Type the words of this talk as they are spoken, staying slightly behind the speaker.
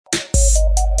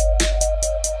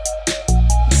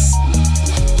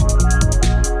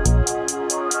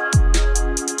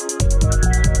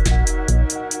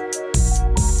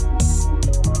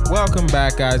Welcome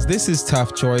back, guys. This is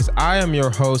Tough Choice. I am your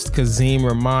host, Kazeem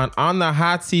Rahman. On the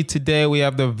hot seat today, we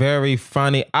have the very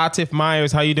funny Atif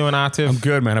Myers. How you doing, Atif? I'm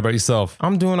good, man. How about yourself?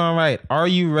 I'm doing all right. Are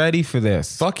you ready for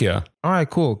this? Fuck yeah. All right,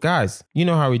 cool. Guys, you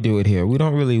know how we do it here. We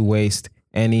don't really waste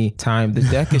any time. The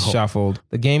deck is shuffled.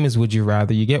 The game is Would You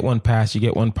Rather. You get one pass, you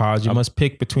get one pause. You must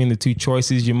pick between the two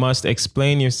choices. You must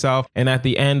explain yourself. And at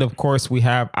the end, of course, we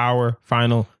have our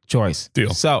final choice.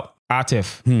 Deal. So,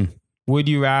 Atif, would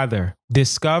you rather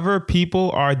discover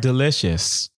people are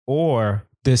delicious or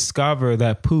discover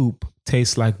that poop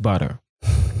tastes like butter?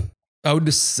 I would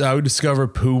discover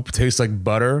poop tastes like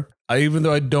butter. Even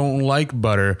though I don't like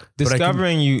butter.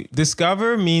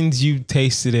 Discover means you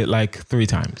tasted it like 3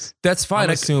 times. That's fine. I'm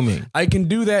assuming. I can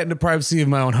do that in the privacy of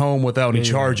my own home without any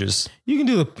charges. You can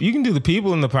do the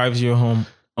people in the privacy of your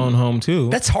own home too.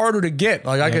 That's harder to get.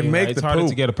 Like I can make the poop. It's harder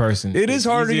to get a person. It is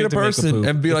harder to get a person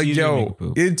and be like, yo,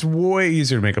 it's way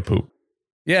easier to make a poop.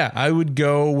 Yeah, I would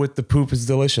go with the poop is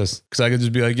delicious because I could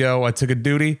just be like, yo, I took a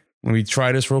duty. Let me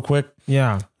try this real quick.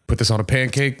 Yeah. Put this on a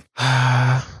pancake.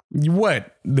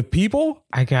 What? The people?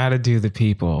 I gotta do the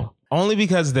people. Only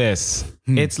because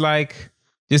it's like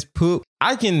just poop.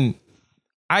 I can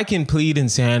plead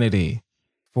insanity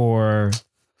for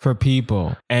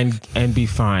people and be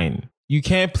fine. You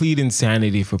can't plead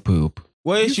insanity for poop.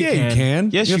 Well, yes, you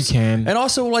can. Yes, you can. And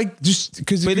also, like, just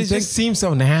because, but it just seems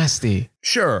so nasty.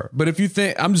 Sure, but if you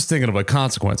think, I'm just thinking of like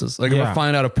consequences. Like, if I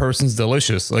find out a person's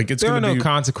delicious, like, it's there are no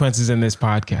consequences in this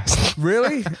podcast.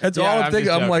 Really? That's all I'm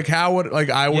thinking. I'm like, how would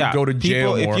I would go to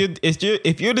jail?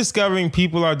 If you're discovering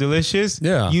people are delicious,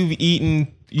 you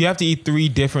have to eat 3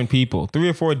 different people, 3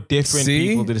 or 4 different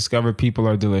people to discover people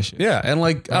are delicious. Yeah, and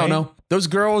like I don't know, those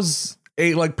girls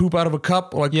ate like poop out of a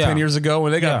cup like 10 years ago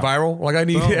and they got viral. Like I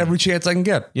need every chance I can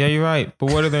get. Yeah, you're right.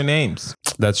 But what are their names?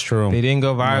 That's true. They didn't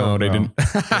go viral. No, they didn't.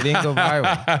 They didn't go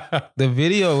viral. The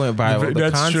video went viral.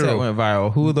 The concept went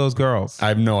viral. Who are those girls? I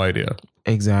have no idea.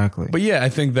 Exactly. But yeah, I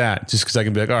think that just because I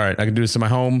can be like, all right, I can do this in my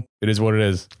home. It is what it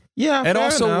is. Yeah, and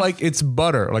also enough. Like it's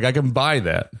butter. Like I can buy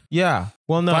that. Yeah.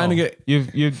 Well, no.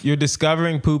 You're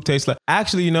discovering poop tastes like.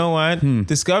 Actually, you know what?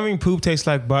 Discovering poop tastes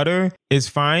like butter is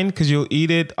fine because you'll eat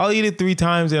it. I'll eat it 3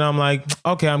 times and I'm like,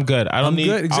 okay, I'm good. I'm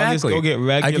good. Exactly. I'll just go get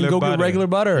regular. I can go get regular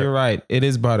butter. You're right. It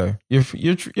is butter. You're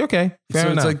okay. Fair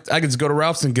enough. It's like I can just go to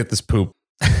Ralph's and get this poop.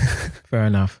 Fair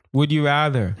enough. Would you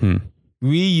rather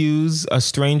reuse a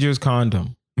stranger's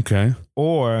condom? Okay.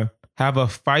 Or have a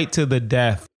fight to the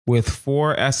death with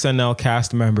 4 SNL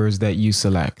cast members that you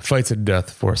select? Fight to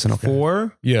death for SNL.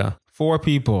 4? Yeah. 4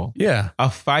 people. Yeah.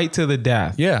 A fight to the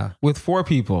death. Yeah. With 4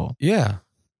 people. Yeah.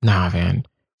 Nah, man.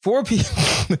 4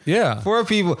 people. Yeah. 4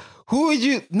 people. Who would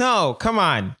you? No, come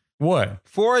on. What?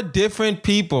 4 different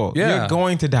people. Yeah. You're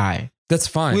going to die. That's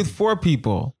fine. With 4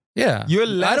 people. Yeah. You're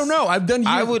less. I don't know. I've done.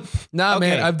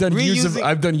 Man. I've done years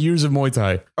of Muay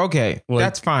Thai. Okay, like,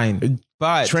 that's fine.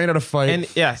 But train at a fight.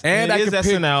 And yes, and it is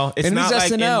SNL. It's not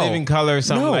like SNL. In Living Color or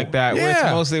something like that, where it's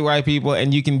mostly white people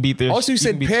and you can beat their. Also, you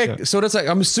said pick, so that's like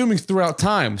I'm assuming throughout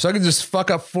time, so I can just fuck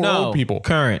up 4 old people.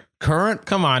 Current.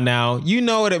 Come on now, you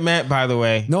know what it meant, by the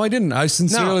way. No, I didn't. I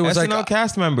sincerely was SNL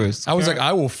cast members. I was like,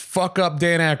 I will fuck up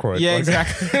Dan Aykroyd. Yeah,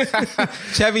 exactly.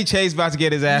 Chevy Chase about to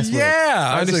get his ass whipped.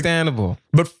 Yeah, understandable.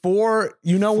 But 4,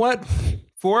 you know what?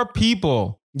 4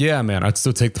 people. Yeah, man, I'd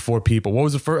still take the 4 people. What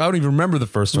was the first? I don't even remember the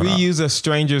first one. Reuse a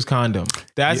stranger's condom.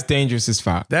 That's dangerous as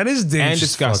fuck. That is dangerous and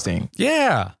disgusting.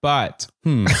 Yeah, but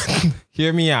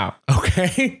hear me out.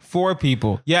 Okay, 4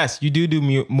 people. Yes, you do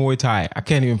Muay Thai. I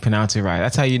can't even pronounce it right.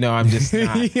 That's how you know I'm just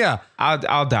not. Yeah.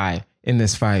 I'll die in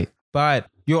this fight. But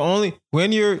you're only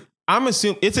when you're. I'm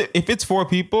assuming if it's 4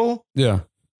 people. Yeah.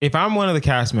 If I'm one of the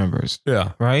cast members.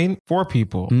 Yeah. Right. 4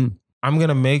 people. I'm going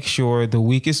to make sure the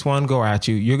weakest one go at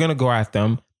you. You're going to go at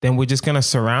them. Then we're just going to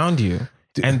surround you.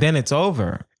 Dude, and then it's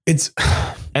over.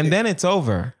 Then it's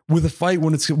over. With a fight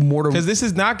when it's Mortal. Because this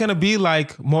is not going to be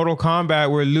like Mortal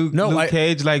Kombat where Luke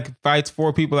Cage like fights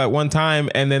 4 people at one time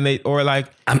and then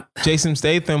Jason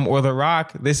Statham or The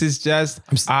Rock. This is just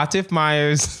Atif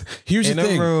Myers in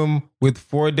a room with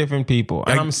 4 different people.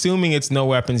 And I'm assuming it's no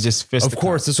weapons, just fisticuffs. Of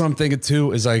course, that's what I'm thinking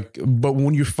too, is like, but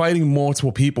when you're fighting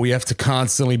multiple people, you have to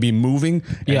constantly be moving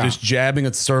and just jabbing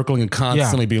and circling and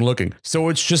constantly be looking. So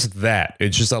it's just that.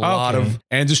 It's just a lot of,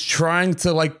 and just trying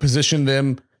to like position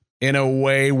them in a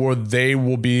way where they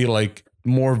will be like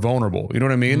more vulnerable. You know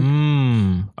what I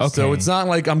mean? Okay. So it's not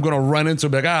like I'm going to run into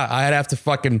it, like, I'd have to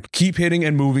fucking keep hitting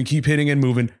and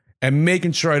moving and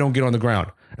making sure I don't get on the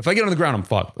ground. If I get on the ground, I'm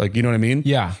fucked. Like, you know what I mean?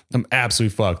 Yeah. I'm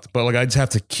absolutely fucked. But like, I just have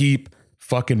to keep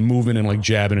fucking moving and like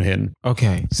jabbing and hitting.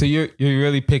 Okay, so you're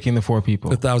really picking the 4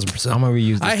 people. 1,000%. I'm gonna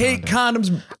reuse this. I hate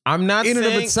condoms. I'm not in saying,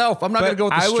 and of itself. I'm not gonna go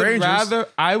with the strangers.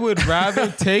 I would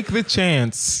rather take the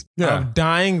chance of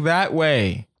dying that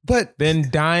way,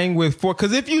 than dying with 4.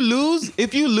 Because if you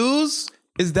lose,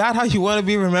 is that how you want to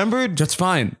be remembered? That's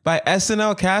fine. By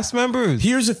SNL cast members.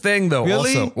 Here's the thing, though.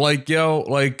 Really? Also,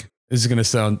 like, this is gonna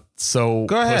sound so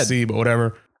pussy, but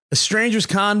whatever. A stranger's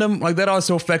condom, like that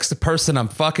also affects the person I'm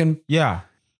fucking. Yeah.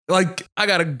 Like, I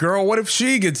got a girl. What if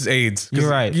she gets AIDS? You're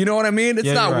right. You know what I mean? It's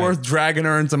not worth dragging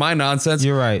her into my nonsense.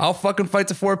 You're right. I'll fucking fight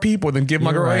the 4 people, then give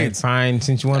my girl AIDS. Fine.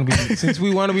 Since we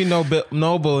want to be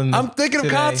noble. I'm thinking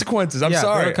of consequences. I'm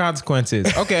sorry. There are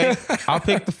consequences. Okay. I'll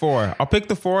pick the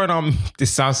 4. And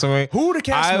this sounds so weird. Who are the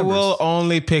cast members? I will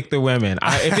only pick the women.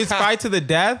 If it's fight to the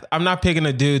death, I'm not picking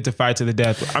a dude to fight to the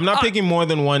death. I'm not picking more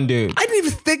than one dude. I didn't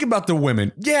even think about the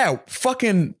women. Yeah.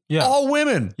 Fucking all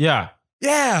women. Yeah.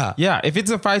 Yeah. Yeah. If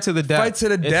it's a fight to the death. Fight to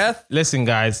the death. Listen,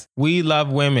 guys, we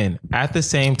love women at the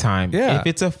same time. Yeah. If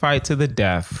it's a fight to the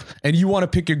death. And you want to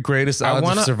pick your greatest odds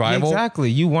of survival. Exactly.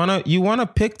 You wanna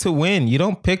pick to win. You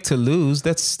don't pick to lose.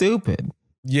 That's stupid.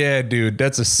 Yeah, dude.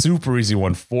 That's a super easy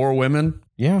one. 4 women.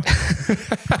 Yeah.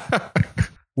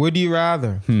 Would you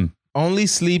rather only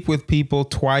sleep with people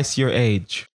twice your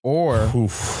age or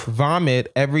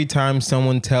vomit every time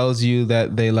someone tells you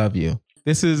that they love you?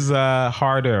 This is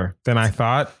harder than I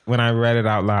thought when I read it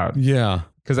out loud. Yeah.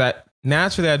 Because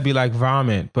naturally I'd be like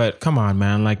vomit, but come on,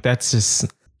 man. Like that's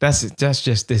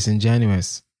just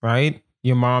disingenuous, right?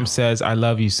 Your mom says, I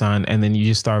love you, son. And then you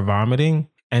just start vomiting.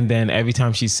 And then every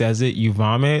time she says it, you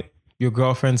vomit. Your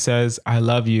girlfriend says, I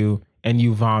love you. And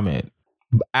you vomit.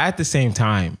 At the same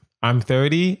time, I'm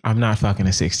 30. I'm not fucking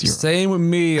a 60-year-old. Same with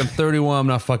me. I'm 31. I'm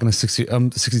not fucking a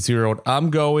 62-year-old.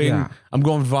 I'm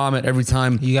going vomit every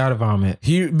time. You gotta vomit.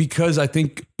 Because I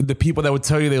think the people that would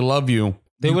tell you they love you,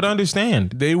 they would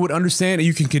understand. They would understand. And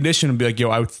you can condition and be like, yo,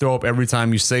 I would throw up every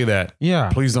time you say that. Yeah.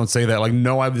 Please don't say that. Like,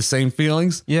 no, I have the same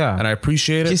feelings. Yeah. And I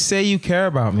appreciate it. Just say you care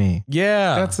about me.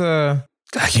 Yeah. That's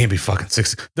I can't be fucking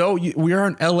 60. Though we are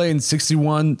in LA and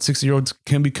 60-year-olds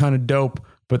can be kind of dope.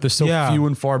 But they're so few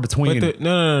and far between.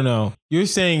 No. You're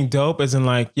saying dope as in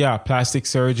like, plastic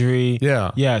surgery.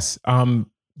 Yeah. Yes.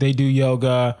 They do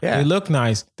yoga. Yeah. They look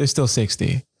nice. They're still 60.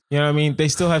 You know what I mean? They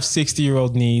still have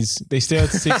 60-year-old knees. They still have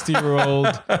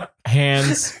 60-year-old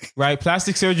hands, right?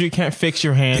 Plastic surgery can't fix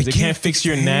your hands. It can't fix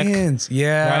your neck.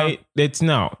 Yeah. Right? They're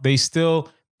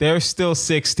still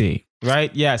 60.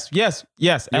 Right? Yes.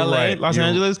 You're LA, right. Los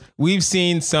Angeles. We've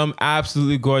seen some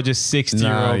absolutely gorgeous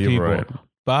 60-year-old people. Right.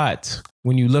 But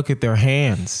when you look at their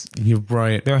hands, you're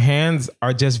right. Their hands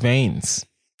are just veins.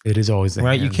 It is always the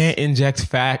hands. You can't inject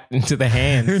fat into the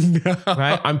hands. No.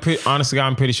 Right? Honestly,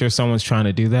 I'm pretty sure someone's trying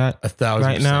to do that 1,000%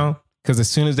 right now. Because as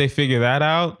soon as they figure that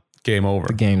out, game over.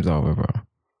 The game's over, bro.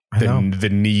 The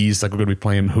knees, like we're gonna be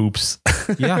playing hoops.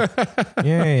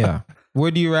 Yeah.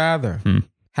 Would you rather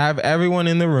have everyone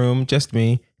in the room, just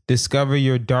me, discover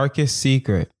your darkest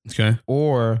secret,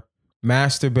 or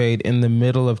masturbate in the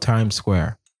middle of Times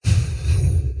Square?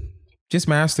 Just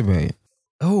masturbate.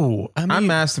 Oh, I mean, I'm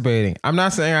masturbating. I'm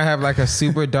not saying I have like a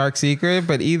super dark secret,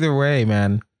 but either way,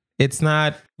 man, it's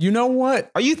not. You know what?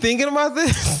 Are you thinking about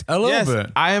this? A little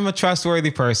bit. I am a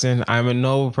trustworthy person. I'm a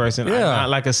noble person. I'm not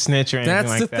like a snitch or anything like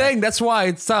that. That's the thing. That's why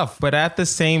it's tough. But at the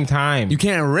same time, you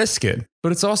can't risk it.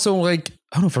 But it's also like,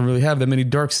 I don't know if I really have that many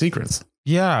dark secrets.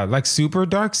 Yeah, like super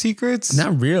dark secrets?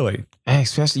 Not really.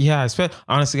 Especially,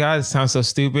 honestly, guys, it sounds so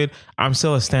stupid. I'm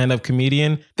still a stand-up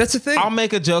comedian. That's the thing. I'll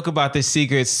make a joke about this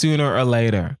secret sooner or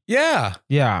later. Yeah.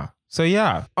 Yeah. So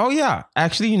yeah. Oh yeah.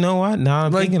 Actually, you know what? Now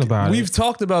I'm thinking about it. We've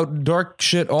talked about dark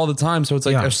shit all the time. So it's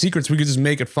like our secrets, we could just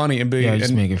make it funny and be. Yeah,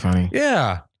 just make it funny.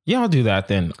 Yeah. Yeah, I'll do that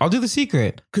then. I'll do the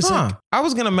secret. Because I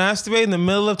was going to masturbate in the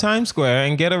middle of Times Square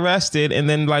and get arrested and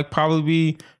then like probably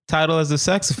be titled as a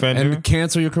sex offender and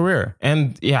cancel your career.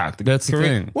 And that's the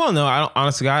thing. Well, no, I don't.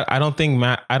 Honestly, God, I don't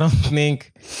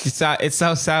think it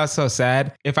sounds so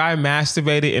sad. If I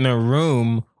masturbated in a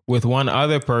room with one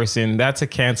other person, that's a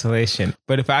cancellation.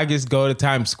 But if I just go to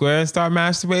Times Square and start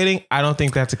masturbating, I don't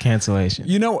think that's a cancellation.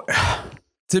 You know,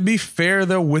 to be fair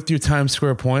though, with your Times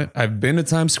Square point, I've been to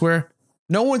Times Square.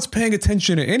 No one's paying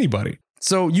attention to anybody.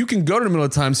 So you can go to the middle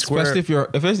of Times Square.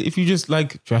 Especially if you just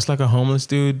like dress like a homeless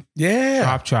dude. Yeah.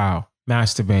 Drop trow,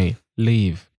 masturbate,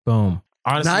 leave, boom.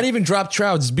 Honestly, not even drop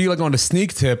trow, just be like on a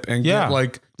sneak tip and get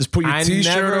like, just put your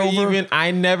t-shirt over.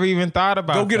 I never even thought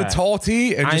about that. Go get a tall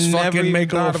tee and just fucking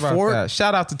make a little fort. That.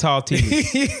 Shout out to tall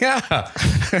tees. Yeah.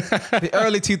 The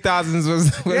early 2000s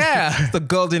was the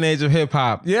golden age of hip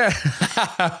hop. Yeah.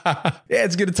 Yeah,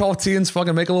 let's get a tall tee and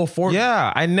fucking make a little fort.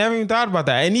 Yeah, I never even thought about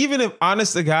that. And even if,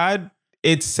 honest to God,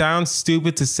 it sounds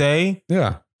stupid to say.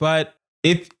 Yeah. But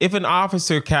if an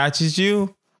officer catches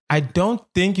you, I don't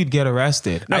think you'd get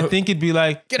arrested. No, I think it'd be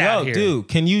like, yo, dude,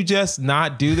 can you just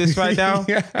not do this right now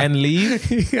and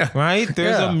leave? Right?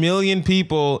 There's a million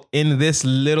people in this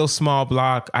little small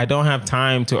block. I don't have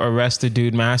time to arrest a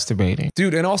dude masturbating.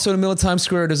 Dude, and also in the middle of Times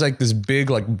Square, there's like this big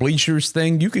like bleachers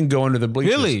thing. You can go under the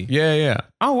bleachers. Really? Yeah.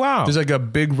 Oh, wow. There's like a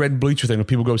big red bleacher thing where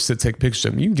people go sit, take pictures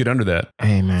of them. You can get under that.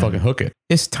 Hey, man. Fucking hook it.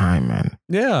 It's time, man.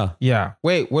 Yeah.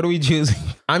 Wait, what are we choosing?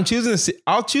 I'm choosing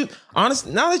I'll choose,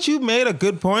 honestly, now that you've made a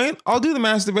good point, I'll do the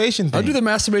masturbation thing. I'll do the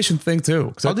masturbation thing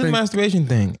too. I'll do the masturbation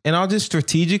thing. And I'll just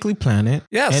strategically plan it.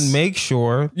 Yes. And make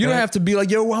sure. You don't have to be like,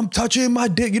 yo, I'm touching my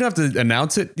dick. You don't have to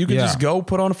announce it. You can just go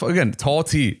put on again, tall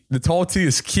T. The tall T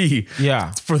is key.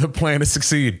 Yeah. For the plan to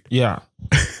succeed. Yeah.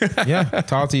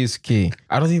 Tall T is key.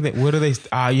 I don't think that, where do they,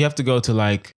 you have to go to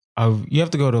like,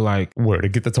 where to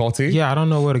get the tall T? Yeah, I don't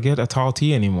know where to get a tall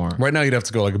T anymore. Right now, you'd have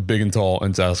to go like a big and tall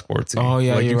and ask for a T. Oh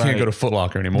yeah, like you can't right. go to Foot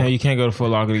Locker anymore. No, you can't go to Foot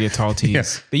Locker to get tall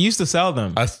T's. They used to sell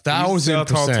them. 1,000%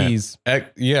 tall T's.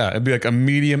 Yeah, it'd be like a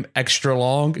medium, extra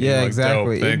long. Yeah, like,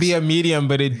 exactly. It'd be a medium,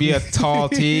 but it'd be a tall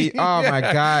T. Oh my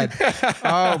god.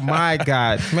 Oh my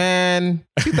god, man.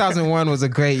 2001 was a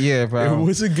great year, bro. It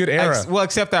was a good era. Well,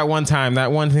 except that one time,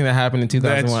 that one thing that happened in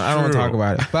 2001. That's I don't want to true. talk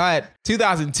about it. But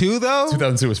 2002 though.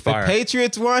 2002 was fire. The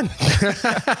Patriots won.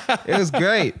 It was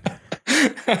great.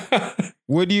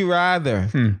 Would you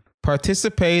rather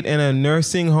participate in a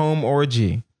nursing home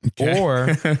orgy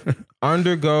or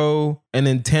undergo an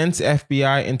intense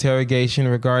FBI interrogation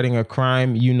regarding a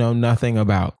crime you know nothing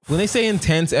about? When they say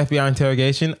intense FBI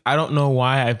interrogation, I don't know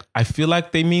why. I feel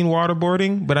like they mean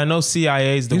waterboarding, but I know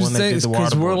CIA is the one that did the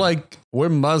waterboarding. Because we're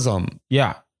Muslim.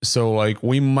 Yeah. So like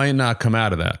we might not come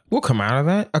out of that. We'll come out of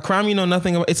that. A crime you know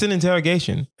nothing about. It's an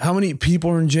interrogation. How many people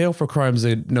are in jail for crimes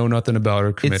they know nothing about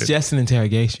or committed? It's just an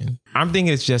interrogation. I'm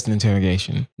thinking it's just an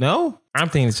interrogation. No? I'm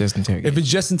thinking it's just interrogation. If it's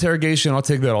just interrogation, I'll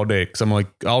take that all day. Because I'm like,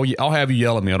 I'll have you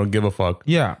yell at me. I don't give a fuck.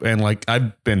 Yeah. And like,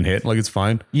 I've been hit. Like, it's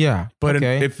fine. Yeah. But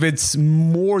if it's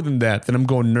more than that, then I'm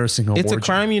going nursing home. It's a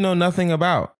crime you know nothing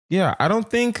about. Yeah. I don't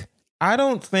think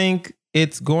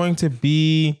it's going to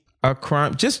be a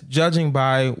crime, just judging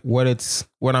by what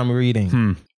I'm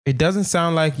reading. It doesn't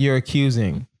sound like you're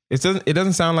accusing. It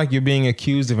doesn't sound like you're being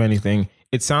accused of anything.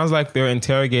 It sounds like they're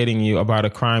interrogating you about a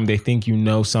crime they think you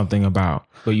know something about,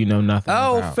 but you know nothing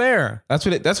about. Oh, fair. That's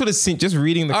what it seems. Just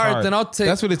reading the card. All right, then I'll take.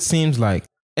 That's what it seems like.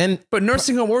 But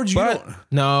nursing home orgy.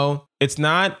 No, it's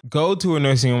not. Go to a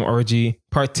nursing home orgy.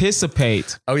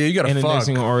 Participate. Oh yeah, you gotta in a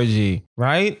nursing home orgy,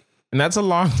 right? And that's a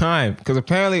long time because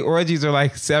apparently orgies are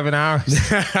like 7 hours.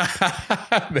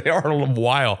 They are a little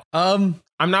while. I'm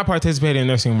not participating in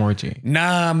a nursing home orgy.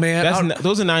 Nah, man.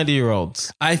 Those are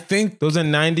 90-year-olds. I think those are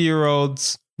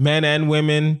 90-year-olds, men and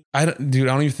women. I don't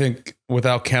even think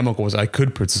without chemicals I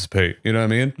could participate. You know what I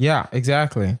mean? Yeah,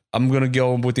 exactly. I'm gonna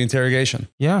go with the interrogation.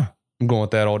 Yeah, I'm going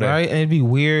with that all day. Right, and it'd be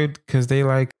weird because they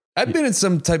like. I've been in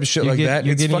some type of shit like that.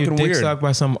 You're it's getting fucking your dick weird. sucked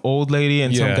by some old lady,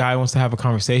 and some guy wants to have a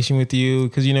conversation with you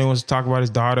because he wants to talk about his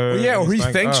daughter. Well, yeah, or he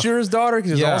thinks you're his daughter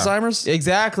because he has Alzheimer's.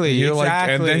 Exactly. You're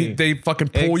and then they fucking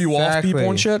pull you off people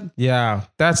and shit. Yeah,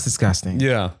 that's disgusting.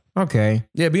 Yeah. Okay.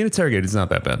 Yeah, being interrogated is not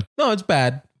that bad. No, it's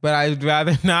bad. But I'd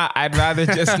rather not. I'd rather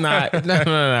just not.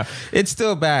 No. It's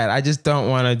still bad. I just don't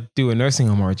want to do a nursing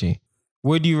home orgy.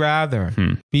 Would you rather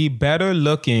be better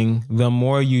looking the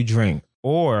more you drink,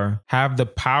 or have the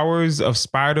powers of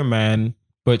Spider-Man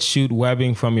but shoot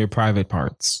webbing from your private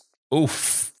parts?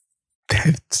 Oof.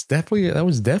 That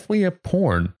was definitely a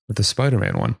porn with the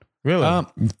Spider-Man one. Really?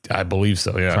 I believe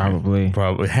so, yeah. Probably.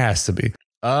 It has to be.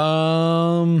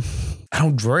 I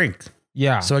don't drink.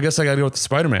 Yeah. So I guess I gotta go with the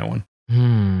Spider-Man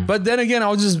one. But then again,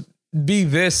 I'll just be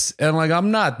this and like I'm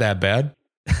not that bad.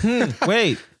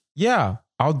 Wait. Yeah.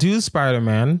 I'll do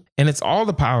Spider-Man, and it's all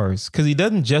the powers because he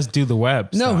doesn't just do the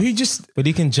web stuff. No, but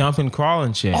he can jump and crawl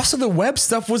and shit. Also, the web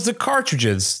stuff was the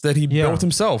cartridges that he built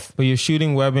himself. But you're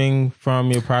shooting webbing from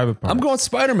your private parts. I'm going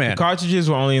Spider-Man. The cartridges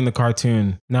were only in the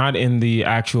cartoon, not in the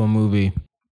actual movie.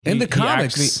 In the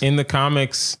comics. In the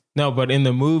comics. No, but in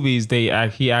the movies,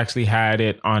 he actually had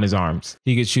it on his arms.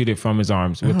 He could shoot it from his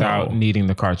arms without needing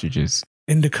the cartridges.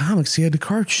 In the comics, he had the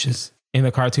cartridges. In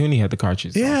the cartoon, he had the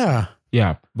cartridges. Yeah. Also.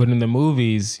 Yeah, but in the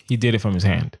movies, he did it from his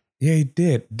hand. Yeah, he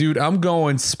did. Dude, I'm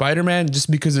going Spider-Man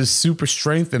just because of super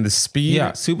strength and the speed.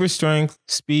 Yeah, super strength,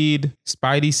 speed,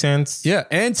 spidey sense. Yeah,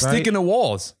 and sticking to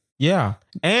walls. Yeah,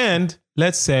 and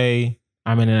let's say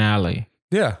I'm in an alley.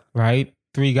 Yeah. Right?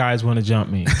 3 guys want to jump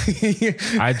me.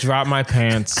 I drop my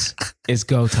pants It's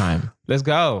go time. Let's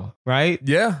go, right?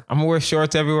 Yeah. I'm gonna wear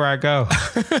shorts everywhere I go.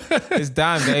 It's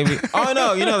done, baby. Oh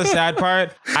no, you know the sad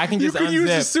part? I can just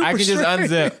unzip. I can just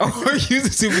unzip. Or use the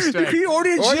super strength. Or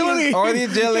the agility. Or the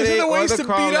agility. There's or ways the to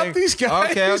crawling. beat up these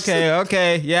guys.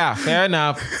 Okay. Yeah, fair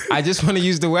enough. I just want to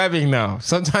use the webbing though.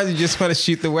 Sometimes you just want to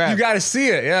shoot the web. You gotta see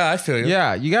it. Yeah, I feel you.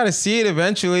 Yeah, you gotta see it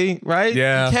eventually, right?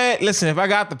 Yeah. You can't listen, if I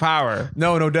got the power.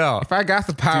 No doubt. If I got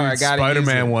the power, Dude, I gotta use it.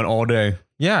 Spider-Man one all day.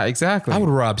 Yeah, exactly. I would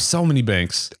rob so many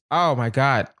banks. Oh my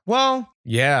God. Well,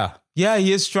 yeah,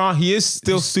 he is strong. He is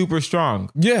still super strong.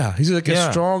 Yeah, he's like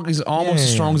as strong. He's almost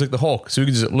as strong as like the Hulk. So he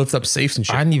can just lift up safes and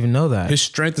shit. I didn't even know that. His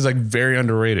strength is like very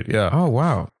underrated. Yeah. Oh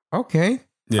wow. Okay.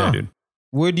 Yeah, dude.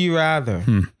 Would you rather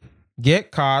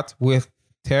get caught with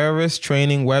terrorist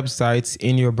training websites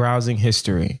in your browsing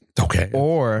history? Okay.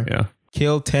 Or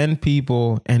kill 10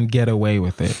 people and get away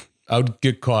with it? I would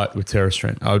get caught with terrorist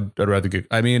training. I'd rather get.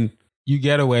 I mean, you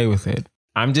get away with it.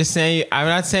 I'm just saying. I'm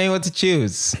not saying what to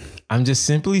choose. I'm just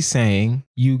simply saying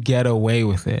you get away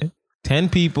with it. 10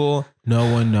 people, no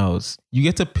one knows. You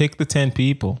get to pick the 10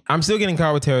 people. I'm still getting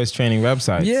caught with terrorist training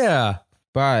websites. Yeah,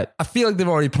 but I feel like they've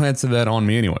already planted that on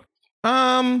me anyway.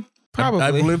 Probably.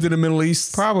 I've lived in the Middle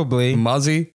East. Probably.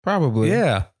 Muzzy. Probably.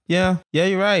 Yeah. Yeah,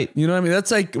 you're right. You know what I mean?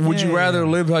 That's like, would you rather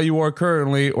live how you are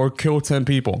currently or kill 10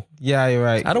 people? Yeah, you're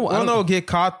right. I don't know. Get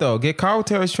caught though. Get caught with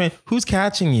terrorist training. Who's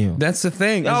catching you? That's the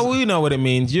thing. Oh, we know what it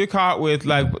means. You're caught with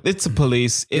it's the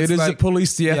police. It is the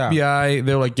police, the FBI.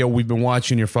 They're like, yo, we've been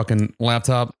watching your fucking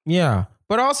laptop. Yeah.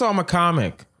 But also I'm a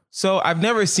comic. So I've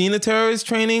never seen a terrorist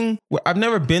training. I've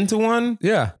never been to one.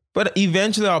 Yeah. But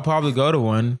eventually I'll probably go to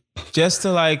one just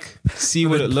to see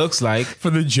what it looks like. For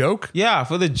the joke? Yeah,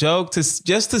 for the joke,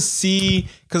 just to see,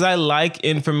 because I like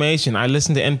information. I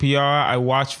listen to NPR. I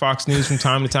watch Fox News from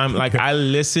time to time. I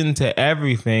listen to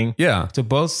everything. Yeah. To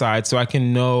both sides so I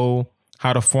can know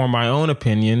how to form my own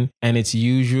opinion. And it's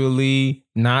usually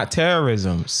not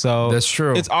terrorism. So that's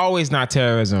true. It's always not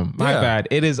terrorism. My bad.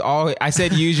 It is always, I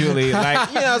said usually,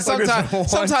 sometimes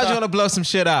you want to blow some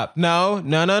shit up. No.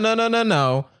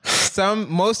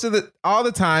 All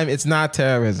the time, it's not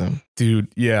terrorism. Dude,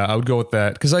 yeah, I would go with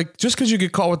that. Because just because you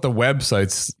get caught with the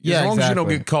websites, as long as you don't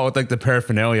get caught with the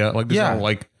paraphernalia,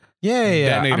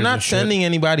 I'm not sending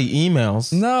anybody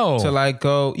emails. No. To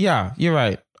go, yeah, you're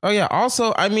right. Oh yeah.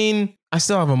 Also, I mean, I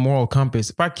still have a moral compass.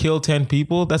 If I kill 10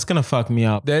 people, that's going to fuck me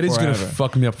up. That is going to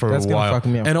fuck me up for a while. That's going to fuck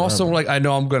me up and forever. Also, I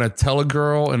know I'm going to tell a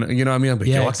girl and you know what I mean? I'm like,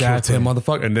 yo, I killed 10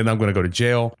 motherfuckers. And then I'm going to go to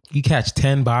jail. You catch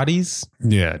 10 bodies?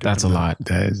 Yeah. That's a lot.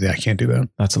 I can't do that.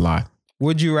 That's a lot.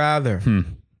 Would you rather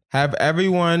have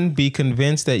everyone be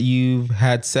convinced that you've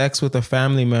had sex with a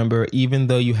family member even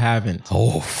though you haven't?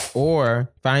 Oh. Or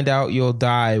find out you'll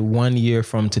die 1 year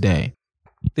from today?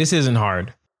 This isn't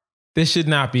hard. This should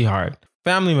not be hard.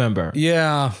 Family member.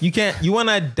 Yeah. You want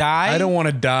to die? I don't want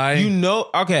to die.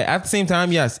 Okay. At the same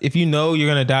time, yes. If you know you're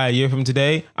going to die a year from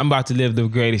today, I'm about to live the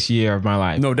greatest year of my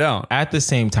life. No doubt. At the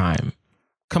same time,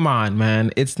 come on, man.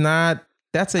 It's not,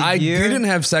 that's a year. I didn't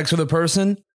have sex with a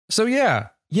person. So yeah.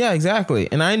 Yeah, exactly.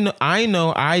 And I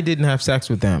know I didn't have sex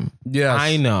with them. Yeah.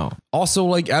 I know.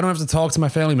 Also, I don't have to talk to my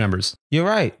family members. You're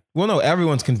right. Well, no,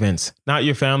 everyone's convinced. Not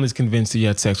your family's convinced that you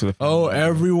had sex with a family member.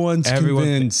 Everyone's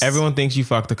convinced. Everyone thinks you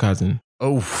fucked a cousin.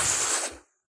 Oh,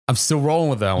 I'm still rolling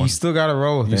with that one. You still got to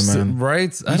roll with it, man.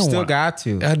 Right? I got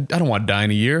to. I don't want to die in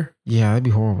a year. Yeah, that'd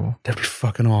be horrible. That'd be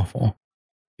fucking awful.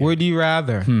 Would you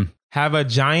rather have a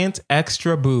giant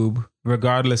extra boob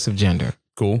regardless of gender?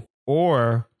 Cool.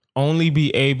 Or only be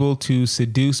able to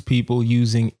seduce people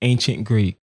using ancient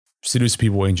Greek? Seduce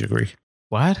people ancient Greek.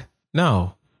 What?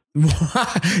 No.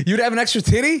 You'd have an extra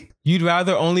titty? You'd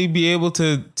rather only be able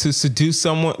to seduce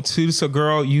a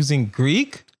girl using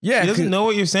Greek? Yeah. She doesn't know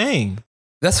what you're saying.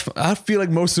 I feel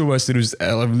like most of us seduce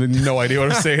have no idea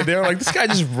what I'm saying. They're like, this guy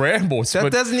just rambles.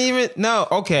 Doesn't even, no.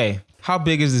 Okay. How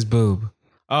big is this boob?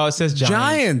 Oh, it says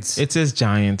giant. It says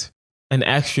giant. An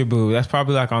extra boob. That's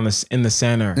probably in the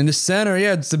center. In the center,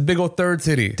 yeah. It's a big old third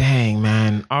titty. Dang,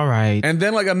 man. All right. And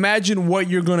then imagine what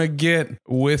you're going to get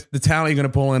with the talent you're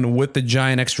going to pull in with the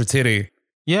giant extra titty.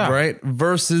 Yeah. Right?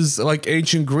 Versus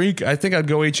ancient Greek. I think I'd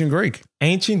go ancient Greek.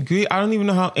 Ancient Greek? I don't even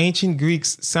know how ancient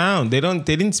Greeks sound. They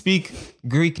didn't speak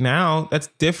Greek now. That's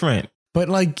different. But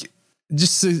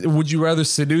would you rather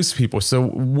seduce people? So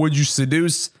would you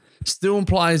seduce... Still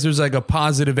implies there's a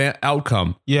positive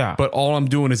outcome. Yeah. But all I'm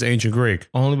doing is ancient Greek.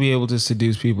 Only be able to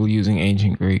seduce people using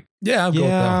ancient Greek. Yeah, I'll go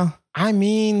with that. I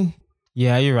mean,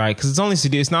 yeah, you're right. Because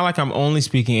it's not like I'm only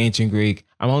speaking ancient Greek.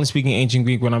 I'm only speaking ancient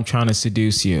Greek when I'm trying to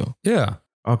seduce you. Yeah.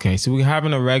 Okay, so we're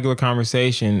having a regular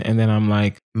conversation, and then I'm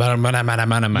like,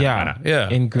 yeah,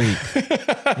 in Greek.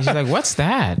 And she's like, what's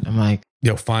that? I'm like,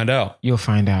 you'll find out. You'll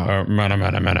find out.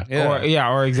 Yeah.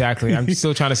 Or exactly. I'm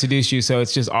still trying to seduce you, so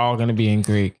it's just all going to be in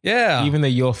Greek. Yeah. Even the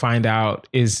you'll find out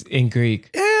is in Greek.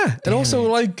 Yeah. And also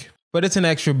like, but it's an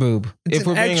extra boob. If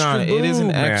we're being honest, it is an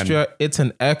extra. Man. It's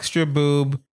an extra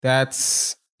boob.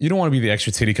 That's. You don't want to be the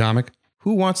extra titty comic.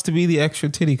 Who wants to be the extra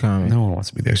titty comic? No one wants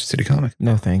to be the extra titty comic.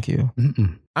 No, thank you.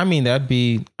 Mm-mm. I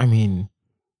mean,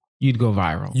 you'd go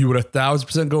viral. You would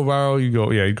 1,000% go viral.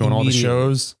 You'd go on all the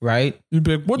shows. Right? You'd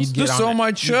be like, what's this on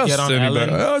my chest? You'd get on Ellen.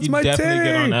 Oh, it's my titty.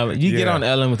 Get on Ellen. You get on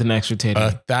Ellen with an extra titty.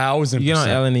 1,000%. You get on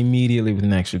Ellen immediately with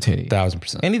an extra titty.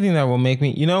 1,000%. Anything that will make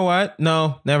me, you know what?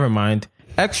 No, never mind.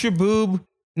 Extra boob.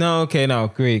 No, okay, no.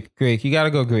 Greek. You got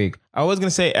to go Greek. I was going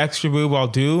to say extra boob I'll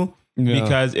do. Yeah.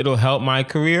 Because it'll help my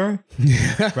career,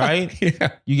 right?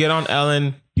 Yeah. You get on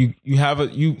Ellen, you have a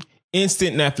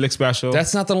instant Netflix special.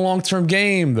 That's not the long-term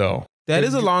game, though. That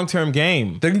is a long-term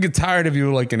game. They can get tired of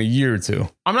you like in a year or two.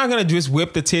 I'm not gonna just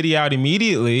whip the titty out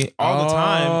immediately all the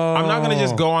time. I'm not gonna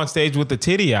just go on stage with the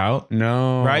titty out.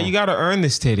 No, right? You gotta earn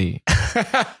this titty.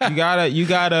 you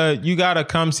gotta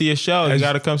come see a show. You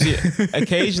gotta come see it.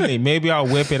 Occasionally. Maybe I'll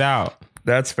whip it out.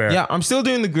 That's fair. Yeah, I'm still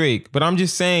doing the Greek, but I'm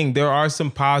just saying there are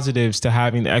some positives to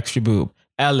having the extra boob.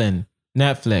 Ellen,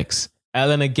 Netflix,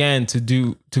 Ellen again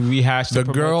to rehash the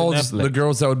girls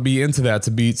that would be into that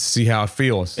to see how it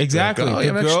feels. Exactly. Like,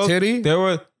 oh, the girls, titty?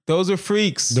 Those are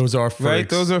freaks. Those are freaks. Right?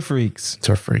 Those are freaks. Those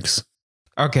are freaks.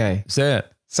 Okay. Say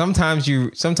it. Sometimes you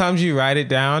write it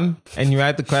down and you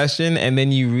write the question and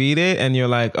then you read it and you're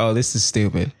like, oh, this is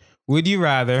stupid. Would you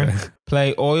rather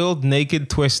play oiled naked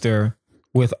twister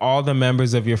with all the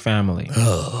members of your family,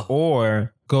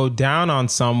 or go down on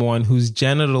someone whose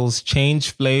genitals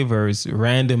change flavors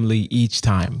randomly each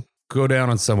time? Go down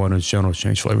on someone whose genitals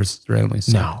change flavors randomly.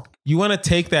 No. You want to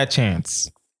take that chance?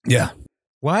 Yeah.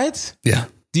 What? Yeah.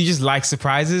 Do you just like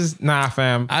surprises? Nah,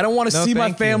 fam. I don't want to see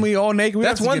my family all naked.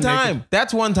 That's one time.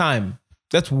 That's one time.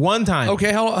 That's one time.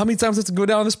 Okay, how many times does it go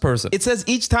down on this person? It says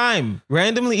each time.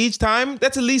 Randomly each time?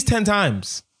 That's at least 10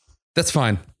 times. That's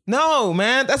fine. No,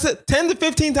 man. That's 10 to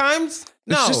 15 times?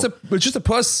 No. It's just a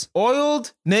puss.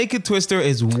 Oiled naked twister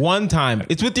is one time.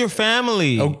 It's with your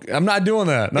family. Oh, I'm not doing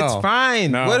that. No. It's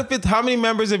fine. No. What if it's how many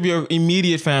members of your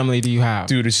immediate family do you have?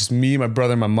 Dude, it's just me, my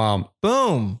brother, and my mom.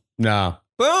 Boom. Nah.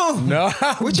 Boom. No.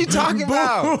 What you talking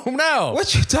about? Boom. No.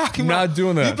 What you talking about? Not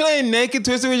doing that. You playing naked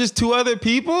twister with just two other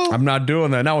people? I'm not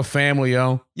doing that. Not with family,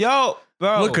 yo. Yo,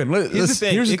 bro. Here's the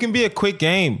thing. It can be a quick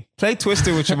game. Play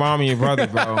twister with your mom and your brother,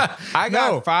 bro. I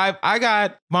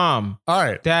got mom. All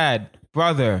right. Dad,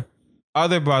 brother,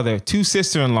 other brother, two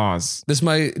sister-in-laws. This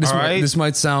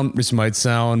might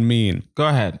sound mean. Go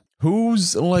ahead.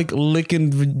 Who's like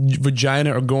licking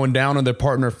vagina or going down on their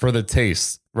partner for the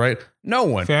taste, right? No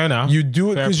one. Fair enough. You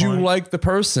do it because you like the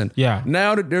person. Yeah.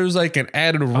 Now that there's like an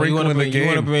added wrinkle in the game. You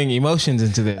want to bring emotions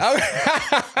into this.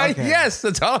 Okay. Yes,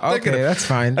 that's how I'm thinking. Okay, that's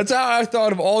fine. That's how I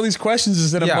thought of all these questions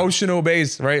is an emotional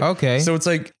base, right? Okay. So it's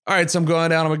like, all right, so I'm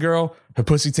going down on a girl. Her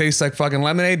pussy tastes like fucking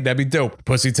lemonade. That'd be dope.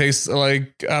 Pussy tastes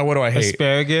like, what do I hate?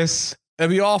 Asparagus.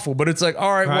 That'd be awful. But it's like,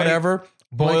 all right. Whatever.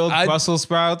 Boiled Brussels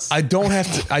sprouts. I don't have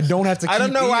to. I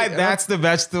don't know why that's the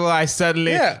vegetable I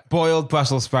suddenly boiled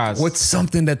Brussels sprouts. What's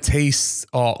something that tastes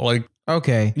like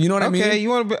okay? You know what I mean? You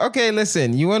want to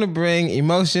listen. You want to bring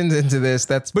emotions into this.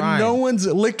 That's fine. But no one's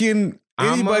licking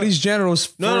anybody's genitals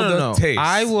for the taste.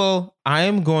 I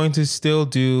am going to still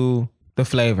do the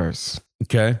flavors.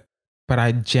 Okay. But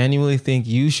I genuinely think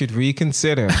you should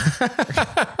reconsider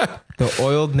the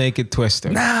oiled naked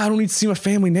twister. Nah, I don't need to see my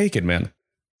family naked, man.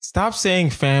 Stop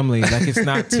saying family like it's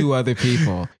not two other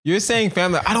people. You're saying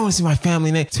family. I don't want to see my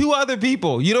family naked. Two other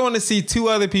people. You don't want to see two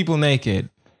other people naked.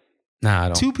 Nah, I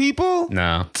don't. Two people?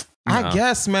 No. I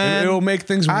guess, man. It'll make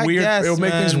things weird. It'll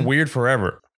make things weird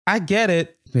forever. I get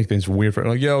it. Make things weird for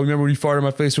like, yo, remember when you farted in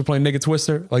my face for playing naked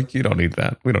twister? Like, you don't need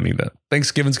that. We don't need that.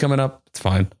 Thanksgiving's coming up. It's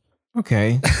fine.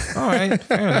 Okay. All right.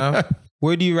 Fair enough.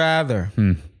 Would you rather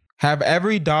have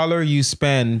every dollar you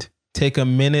spend take a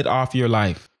minute off your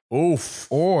life? Oof.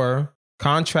 Or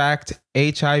contract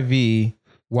HIV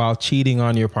while cheating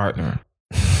on your partner?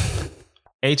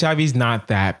 HIV's not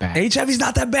that bad. HIV's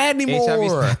not that bad anymore.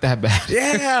 HIV's not that bad.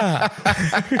 Yeah.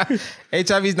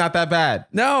 HIV's not that bad.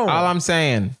 No. All I'm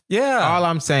saying. Yeah. All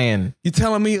I'm saying. You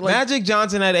telling me like Magic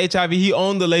Johnson had HIV. He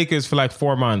owned the Lakers for like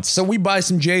 4 months. So we buy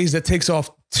some J's that takes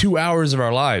off 2 hours of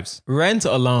our lives. Rent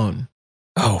alone.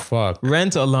 Oh, fuck.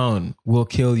 Rent alone will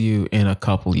kill you in a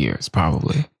couple years,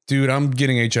 probably. Dude, I'm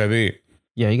getting HIV.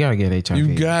 Yeah, you gotta get HIV.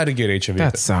 You gotta get HIV.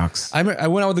 That sucks. I went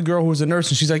out with a girl who was a nurse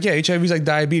and she's like, yeah, HIV is like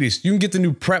diabetes. You can get the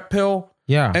new PrEP pill.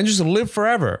 Yeah. And just live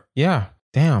forever. Yeah.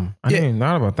 Damn. I didn't even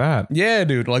know about that. Yeah,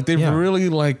 dude. Like they've really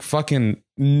like fucking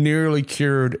nearly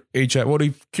cured HIV. Well,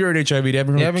 they've cured HIV. They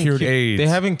haven't really cured AIDS. They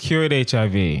haven't cured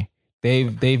HIV.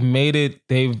 They've made it.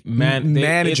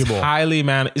 Manageable. It's highly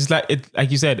manageable. It's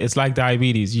like you said. It's like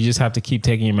diabetes. You just have to keep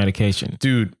taking your medication.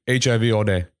 Dude, HIV all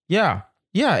day. Yeah.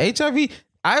 HIV.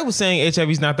 I was saying HIV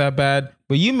is not that bad,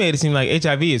 but you made it seem like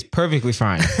HIV is perfectly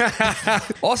fine.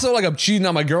 Also, like I'm cheating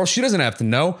on my girl. She doesn't have to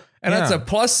know, and that's a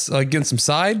plus. Like getting some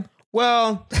side.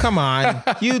 Well, come on.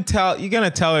 You're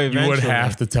gonna tell her eventually. You would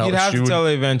have to tell her. You'd have to tell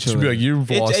her eventually. She'd be like, you've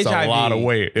lost a lot of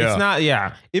weight. Yeah. It's not,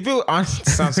 If it honestly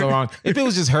sounds so wrong. If it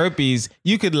was just herpes,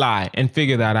 you could lie and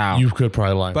figure that out. You could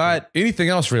probably lie. But anything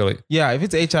else really? Yeah, if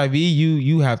it's HIV,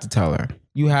 you have to tell her.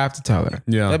 You have to tell her.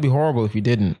 Yeah. That'd be horrible if you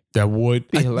didn't. That would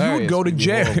be hilarious. You would go to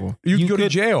jail. You'd go to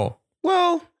jail.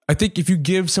 Well, I think if you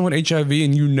give someone HIV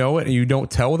and you know it and you don't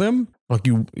tell them,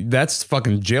 that's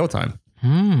fucking jail time.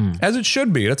 As it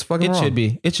should be. That's fucking wrong.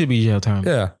 It should be jail time.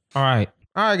 Yeah. All right,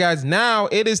 guys. Now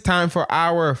it is time for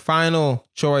our final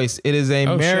choice. It is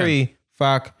a marry,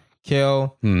 fuck,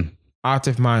 kill,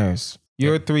 Atif Myers.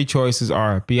 Your three choices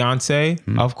are Beyonce,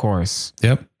 of course.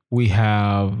 Yep. We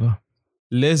have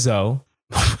Lizzo.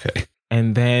 Okay.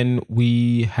 And then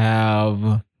we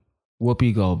have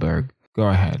Whoopi Goldberg. Go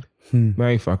ahead.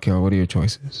 Marry, fuck, kill. What are your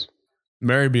choices?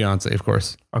 Marry Beyonce, of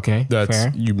course. Okay, that's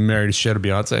fair. You married a shit of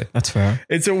Beyonce. That's fair.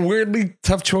 It's a weirdly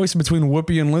tough choice between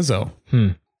Whoopi and Lizzo.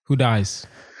 Who dies?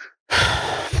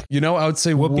 You know, I would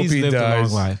say Whoopi's Whoopi lived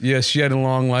dies. a long life. Yes, she had a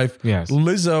long life. Yes.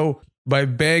 Lizzo, by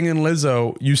banging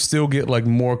Lizzo, you still get like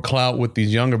more clout with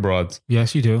these younger broads.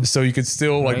 Yes, you do. So you could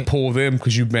still like pull them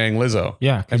because you bang Lizzo.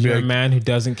 Yeah, because you're a man who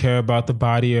doesn't care about the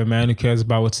body, or a man who cares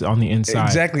about what's on the inside.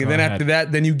 Exactly. Then after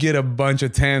that, then you get a bunch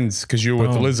of 10s because you're with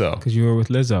Lizzo. Because you were with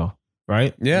Lizzo.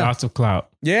 Right? Yeah. Lots of clout.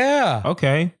 Yeah.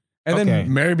 Okay. And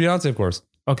then marry Beyonce, of course.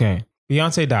 Okay.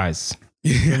 Beyonce dies.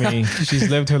 For me, she's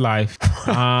lived her life.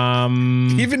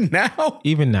 Even now?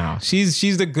 Even now.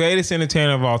 She's the greatest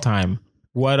entertainer of all time.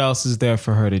 What else is there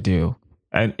for her to do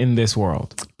in this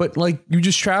world? But like, you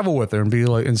just travel with her and be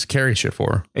like, and carry shit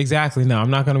for her. Exactly. No, I'm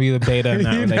not going to be the beta in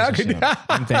that relationship.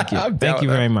 Thank you. Thank you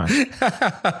very much.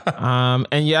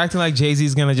 And you're acting like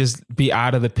Jay-Z's going to just be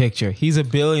out of the picture. He's a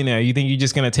billionaire. You think you're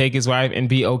just going to take his wife and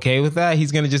be okay with that?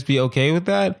 He's going to just be okay with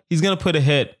that? He's going to put a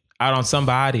hit out on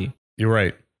somebody. You're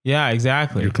right. Yeah,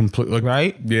 exactly. You're completely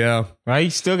right. Yeah. Right. You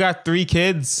still got 3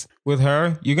 kids with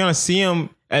her. You're going to see him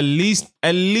at least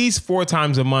 4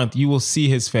 times a month. You will see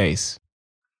his face.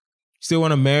 Still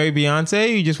want to marry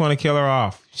Beyonce? You just want to kill her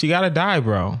off? She got to die,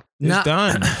 bro. It's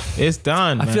done. It's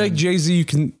done. I feel like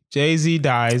Jay-Z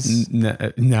dies.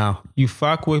 No. You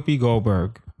fuck Whoopi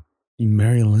Goldberg. You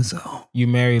marry Lizzo. You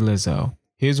marry Lizzo.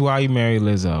 Here's why you marry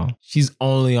Lizzo. She's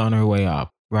only on her way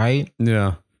up, right?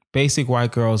 Yeah. Basic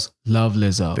white girls love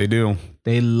Lizzo. They do.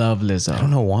 They love Lizzo. I don't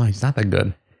know why. She's not that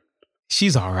good.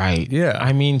 She's all right. Yeah.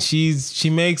 I mean, she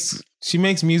makes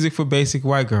music for basic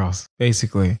white girls,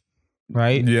 basically.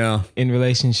 Right? Yeah. In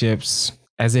relationships,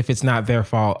 as if it's not their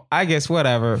fault. I guess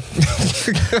whatever.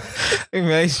 In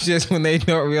relationships, when they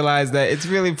don't realize that it's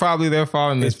really probably their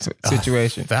fault in this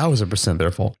situation. 1,000%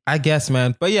 their fault. I guess,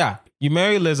 man. But yeah, you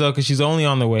marry Lizzo because she's only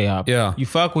on the way up. Yeah. You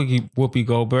fuck with Whoopi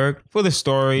Goldberg for the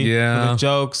story. Yeah. For the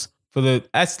jokes.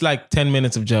 That's like 10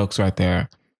 minutes of jokes right there.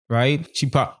 Right?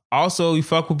 Also, you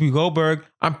fuck Whoopi Goldberg.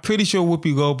 I'm pretty sure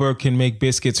Whoopi Goldberg can make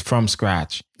biscuits from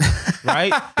scratch.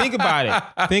 Right? Think about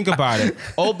it.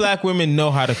 Old black women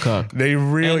know how to cook. They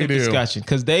really do. Discussion,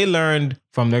 because they learned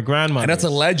from their grandmother. And that's a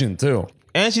legend too.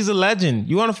 And she's a legend.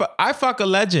 You want to I fuck a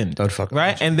legend. I'd fuck a right?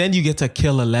 legend. And then you get to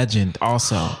kill a legend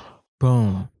also.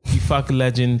 Boom. You fuck a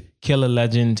legend, kill a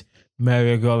legend,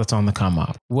 marry a girl that's on the come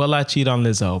up. Will I cheat on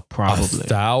Lizzo? Probably.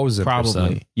 1,000%.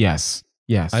 Probably. Yes.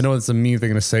 Yes. I know it's a mean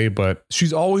thing to say, but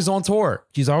she's always on tour.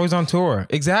 She's always on tour.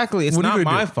 Exactly. It's not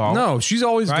my fault. No, she's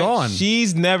always gone.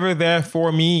 She's never there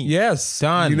for me. Yes.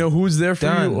 Done. You know who's there for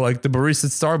Done. you? Like the barista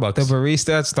at Starbucks. The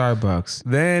barista at Starbucks.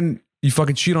 Then you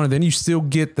fucking cheat on it. Then you still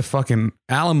get the fucking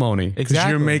alimony. Because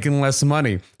Exactly. you're making less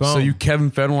money. Boom. So you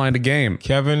Kevin Federline the game.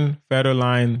 Kevin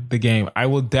Federline the game. I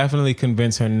will definitely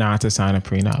convince her not to sign a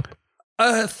prenup.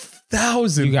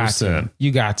 1,000%.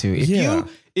 You got to.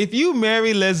 If you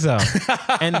marry Lizzo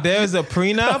and there's a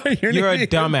prenup, you're a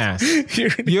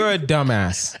dumbass. You're a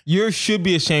dumbass. You should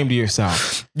be ashamed of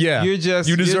yourself. Yeah. You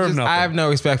deserve nothing. I have no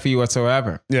respect for you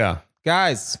whatsoever. Yeah.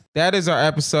 Guys, that is our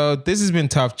episode. This has been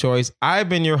Tough Choice. I've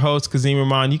been your host, Kazeem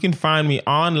Rahman. You can find me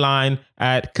online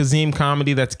at Kazeem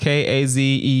Comedy. That's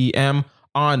K-A-Z-E-M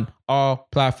on all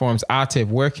platforms. Atif,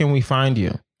 where can we find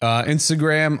you?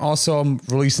 Instagram. Also, I'm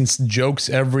releasing jokes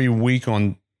every week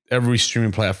on every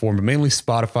streaming platform, but mainly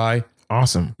Spotify.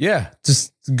 Awesome. Yeah.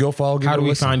 Just go follow. How do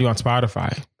we find you on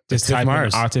Spotify? Just type in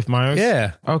Atif Myers?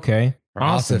 Yeah. Okay.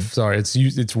 Awesome. Atif. Sorry.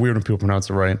 It's weird when people pronounce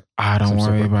it right. Don't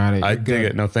worry about it. I dig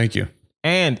it. No, thank you.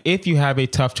 And if you have a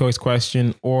tough choice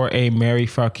question or a marry,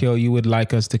 fuck, kill you would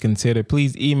like us to consider,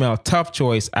 please email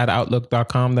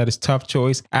toughchoice@outlook.com. That is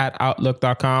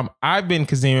toughchoice@outlook.com. I've been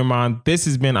Kazeem and Rahman. This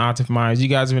has been Atif Myers. You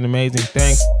guys have been amazing.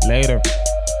 Thanks. Later.